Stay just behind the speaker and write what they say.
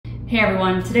Hey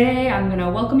everyone, today I'm gonna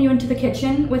welcome you into the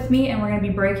kitchen with me and we're gonna be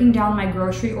breaking down my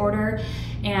grocery order,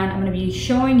 and I'm gonna be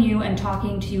showing you and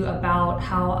talking to you about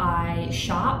how I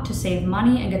shop to save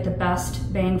money and get the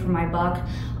best bang for my buck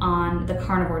on the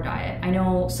carnivore diet. I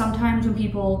know sometimes when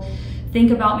people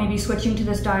think about maybe switching to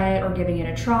this diet or giving it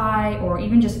a try or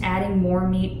even just adding more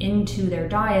meat into their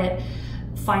diet,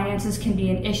 finances can be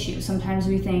an issue. Sometimes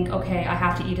we think, okay, I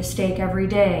have to eat a steak every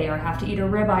day or I have to eat a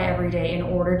ribeye every day in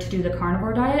order to do the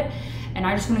carnivore diet. And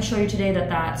I just want to show you today that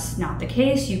that's not the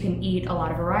case. You can eat a lot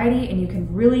of variety and you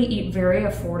can really eat very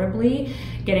affordably,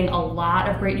 getting a lot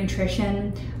of great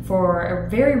nutrition for a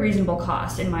very reasonable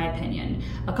cost, in my opinion.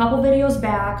 A couple videos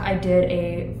back, I did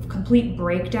a complete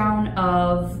breakdown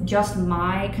of just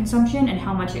my consumption and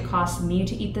how much it costs me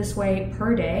to eat this way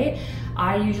per day.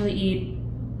 I usually eat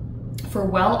for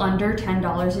well under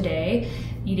 $10 a day,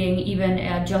 eating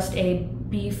even just a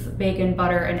beef, bacon,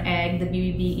 butter, and egg, the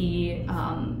BBBE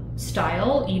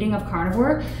style eating of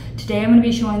carnivore. Today I'm going to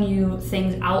be showing you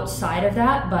things outside of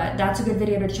that, but that's a good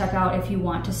video to check out if you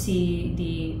want to see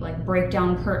the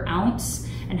breakdown per ounce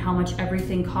and how much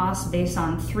everything costs based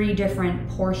on 3 different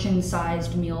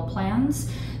portion-sized meal plans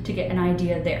to get an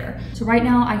idea there. So right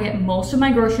now I get most of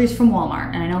my groceries from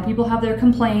Walmart, and I know people have their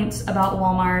complaints about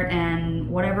Walmart and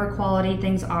whatever quality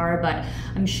things are, but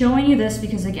I'm showing you this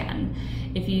because, again,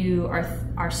 if you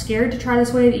are scared to try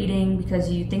this way of eating because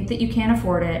you think that you can't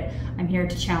afford it, I'm here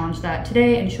to challenge that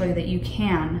today and show you that you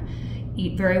can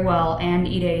eat very well and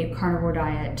eat a carnivore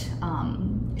diet,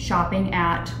 shopping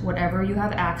at whatever you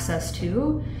have access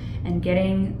to and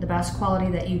getting the best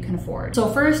quality that you can afford. So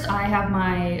first, I have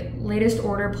my latest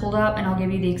order pulled up and I'll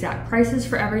give you the exact prices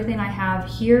for everything I have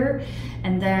here,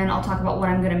 and then I'll talk about what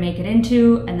I'm gonna make it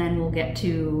into, and then we'll get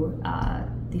to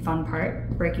the fun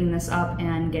part, breaking this up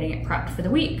and getting it prepped for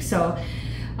the week. So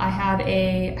I have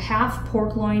a half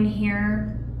pork loin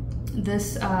here.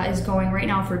 This is going right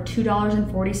now for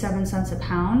 $2.47 a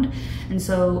pound. And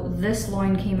so this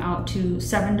loin came out to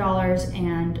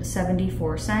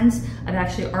 $7.74. I've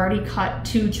actually already cut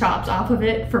 2 chops off of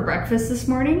it for breakfast this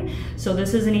morning. So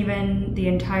this isn't even the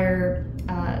entire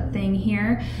thing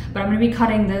here, but I'm gonna be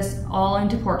cutting this all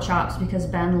into pork chops because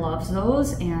Ben loves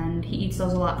those and he eats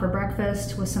those a lot for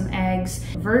breakfast with some eggs,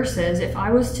 versus if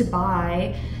I was to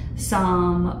buy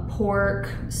some pork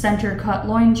center cut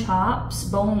loin chops,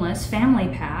 boneless, family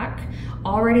pack,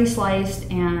 already sliced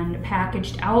and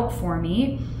packaged out for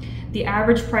me. The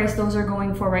average price those are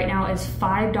going for right now is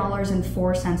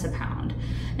 $5.04 a pound.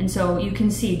 And so you can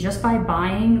see just by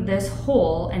buying this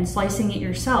whole and slicing it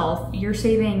yourself, you're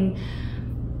saving,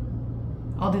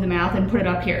 I'll do the math and put it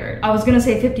up here. I was gonna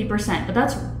say 50%, but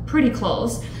that's pretty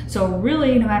close. So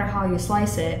really, no matter how you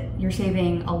slice it, you're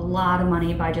saving a lot of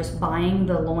money by just buying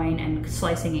the loin and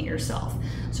slicing it yourself.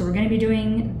 So we're gonna be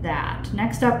doing that.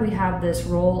 Next up, we have this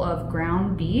roll of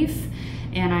ground beef.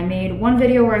 And I made one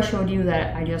video where I showed you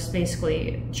that I just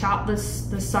basically chop this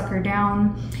sucker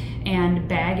down and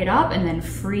bag it up and then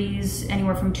freeze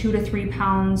anywhere from 2 to 3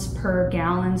 pounds per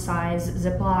gallon size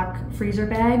Ziploc freezer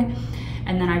bag.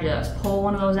 And then I just pull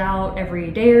one of those out every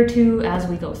day or 2 as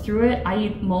we go through it. I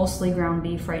eat mostly ground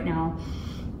beef right now,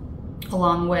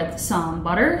 along with some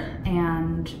butter,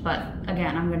 but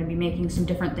again, I'm gonna be making some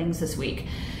different things this week.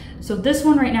 So this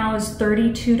one right now is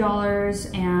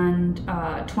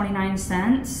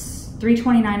 $32.29,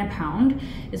 $3.29 a pound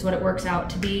is what it works out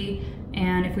to be.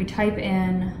 And if we type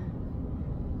in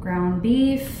ground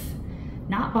beef,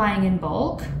 not buying in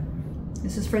bulk,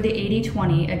 this is for the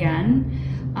 80/20 again.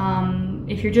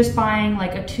 If you're just buying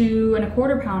like a 2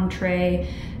 1/4 pound tray,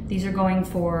 these are going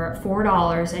for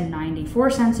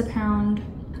 $4.94 a pound.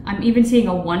 I'm even seeing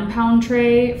a 1 pound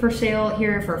tray for sale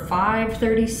here for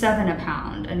 $5.37 a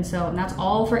pound. And that's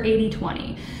all for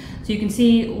 80/20. So you can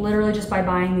see literally just by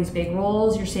buying these big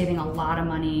rolls, you're saving a lot of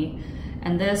money.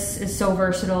 And this is so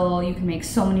versatile. You can make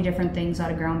so many different things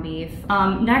out of ground beef.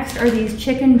 Next are these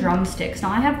chicken drumsticks.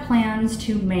 Now I have plans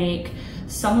to make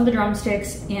some of the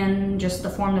drumsticks in just the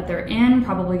form that they're in,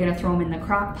 probably gonna throw them in the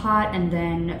crock pot and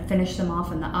then finish them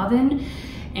off in the oven.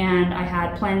 And I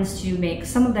had plans to make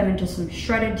some of them into some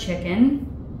shredded chicken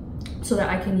so that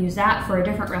I can use that for a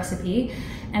different recipe.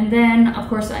 And then, of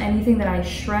course, anything that I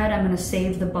shred, I'm gonna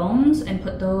save the bones and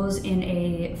put those in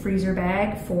a freezer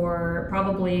bag for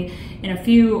probably in a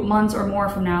few months or more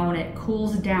from now when it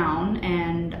cools down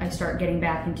and I start getting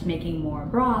back into making more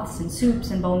broths and soups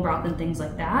and bone broth and things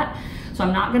like that. So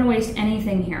I'm not gonna waste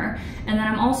anything here. And then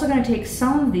I'm also gonna take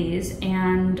some of these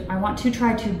and I want to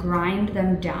try to grind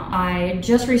them down. I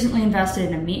just recently invested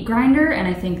in a meat grinder, and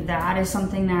I think that is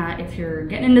something that if you're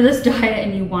getting into this diet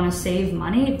and you wanna save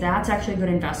money, that's actually a good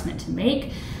investment to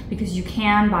make, because you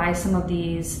can buy some of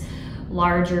these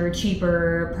larger,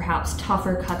 cheaper, perhaps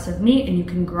tougher cuts of meat, and you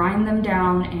can grind them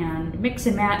down and mix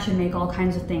and match and make all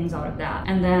kinds of things out of that.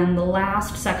 And then the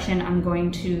last section, I'm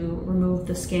going to remove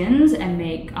the skins and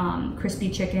make crispy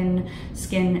chicken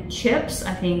skin chips.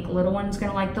 I think little one's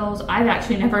gonna like those. I've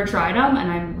actually never tried them,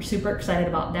 and I'm super excited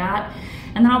about that.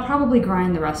 And then I'll probably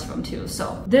grind the rest of them too.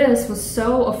 So this was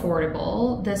so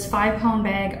affordable. This 5-pound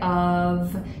bag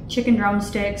of chicken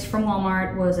drumsticks from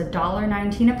Walmart was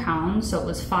 $1.19 a pound. So it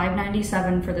was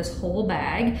 $5.97 for this whole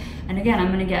bag. And again, I'm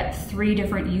gonna get 3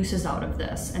 different uses out of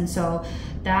this. And so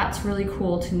that's really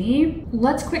cool to me.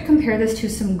 Let's quick compare this to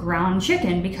some ground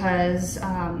chicken because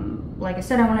like I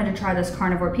said, I wanted to try this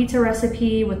carnivore pizza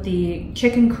recipe with the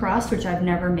chicken crust, which I've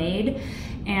never made.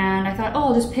 And I thought, oh,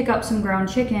 I'll just pick up some ground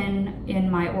chicken in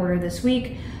my order this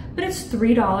week, but it's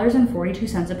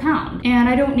 $3.42 a pound. And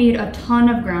I don't need a ton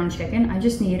of ground chicken, I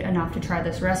just need enough to try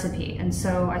this recipe. And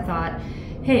so I thought,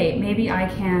 hey, maybe I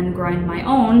can grind my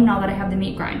own now that I have the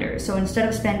meat grinder. So instead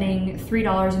of spending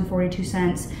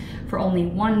 $3.42 for only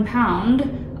 1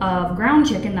 pound of ground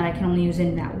chicken that I can only use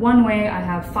in that one way, I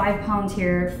have 5 pounds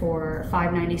here for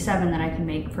 $5.97 that I can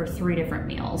make for 3 different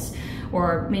meals,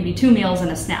 or maybe 2 meals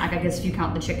and a snack, I guess if you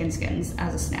count the chicken skins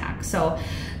as a snack. So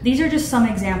these are just some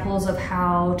examples of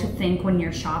how to think when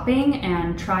you're shopping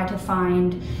and try to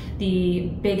find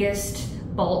the biggest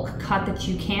bulk cut that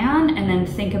you can, and then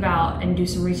think about and do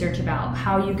some research about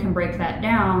how you can break that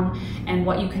down and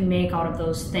what you can make out of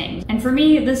those things. And for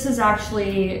me, this is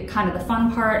actually kind of the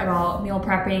fun part about meal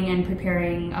prepping and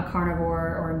preparing a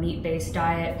carnivore or a meat-based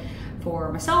diet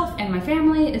for myself and my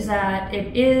family, is that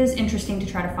it is interesting to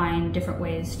try to find different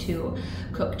ways to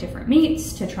cook different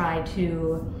meats, to try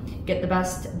to get the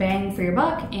best bang for your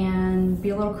buck and be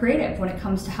a little creative when it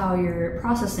comes to how you're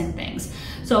processing things.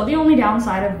 So the only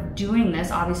downside of doing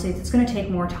this, obviously, is it's going to take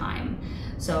more time.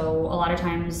 So a lot of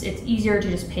times it's easier to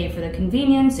just pay for the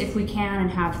convenience if we can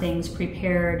and have things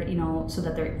prepared, you know, so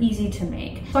that they're easy to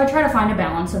make. So I try to find a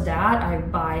balance of that. I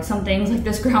buy some things like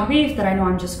this ground beef that I know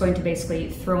I'm just going to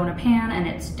basically throw in a pan and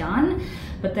it's done.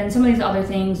 But then some of these other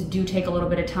things do take a little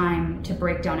bit of time to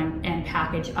break down and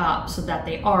package up so that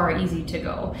they are easy to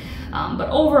go. But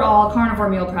overall, carnivore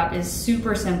meal prep is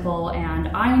super simple, and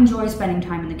I enjoy spending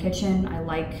time in the kitchen. I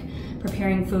like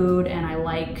preparing food, and I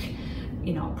like,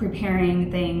 you know,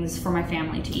 preparing things for my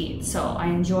family to eat. So I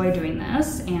enjoy doing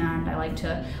this, and I like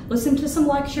to listen to some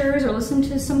lectures or listen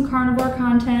to some carnivore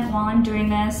content while I'm doing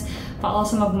this, follow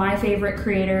some of my favorite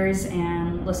creators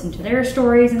and listen to their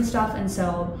stories and stuff. And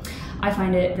so I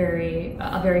find it a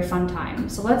very fun time.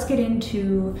 So let's get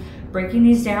into breaking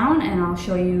these down, and I'll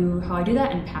show you how I do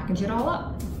that and package it all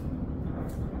up.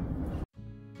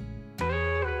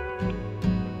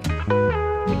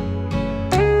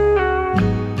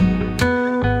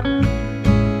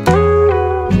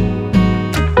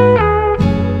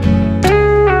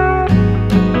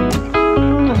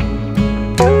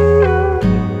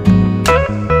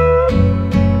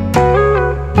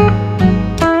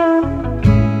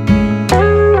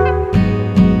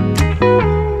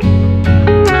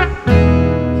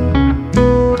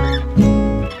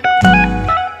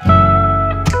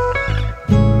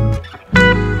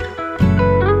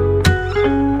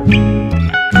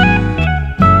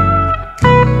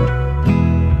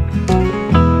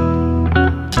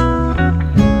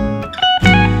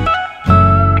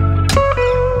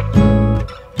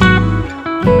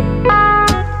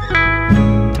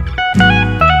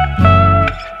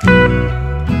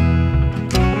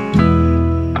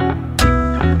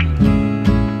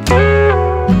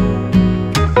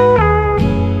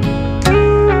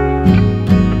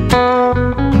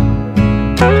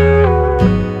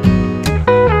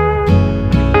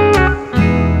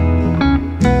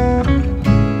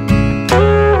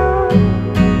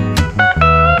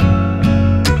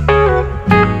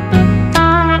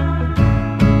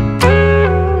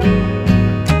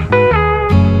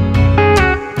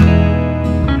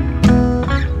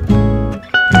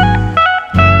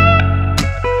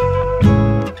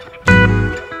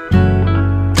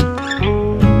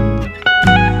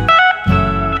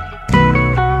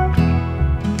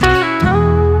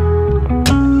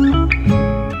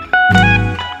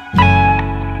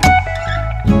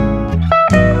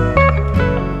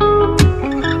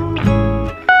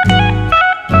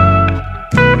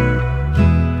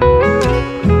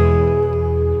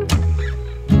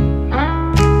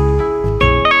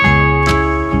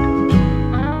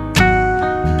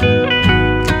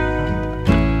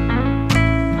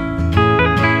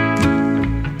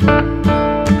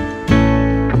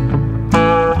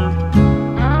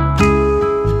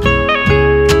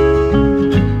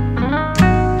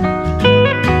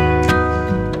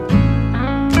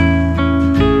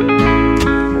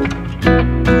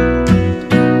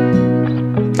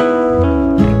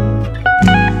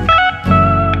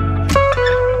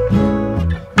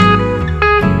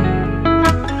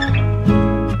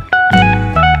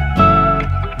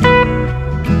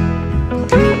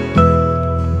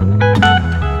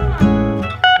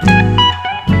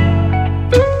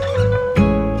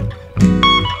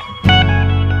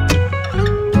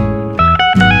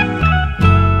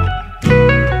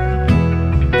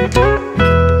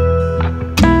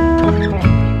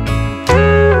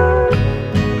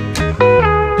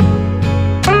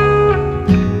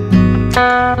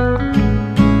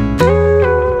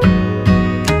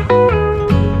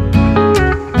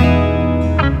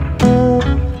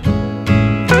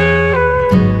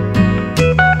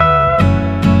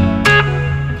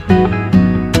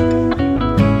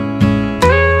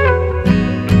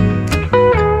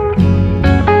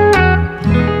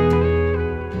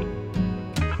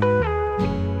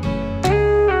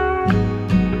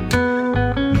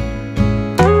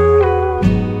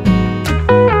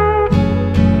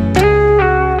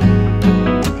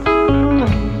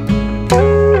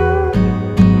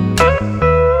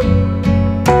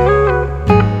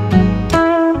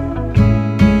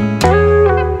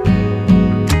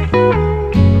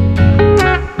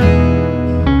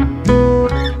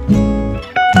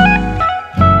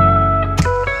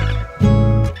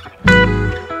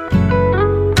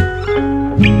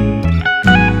 you.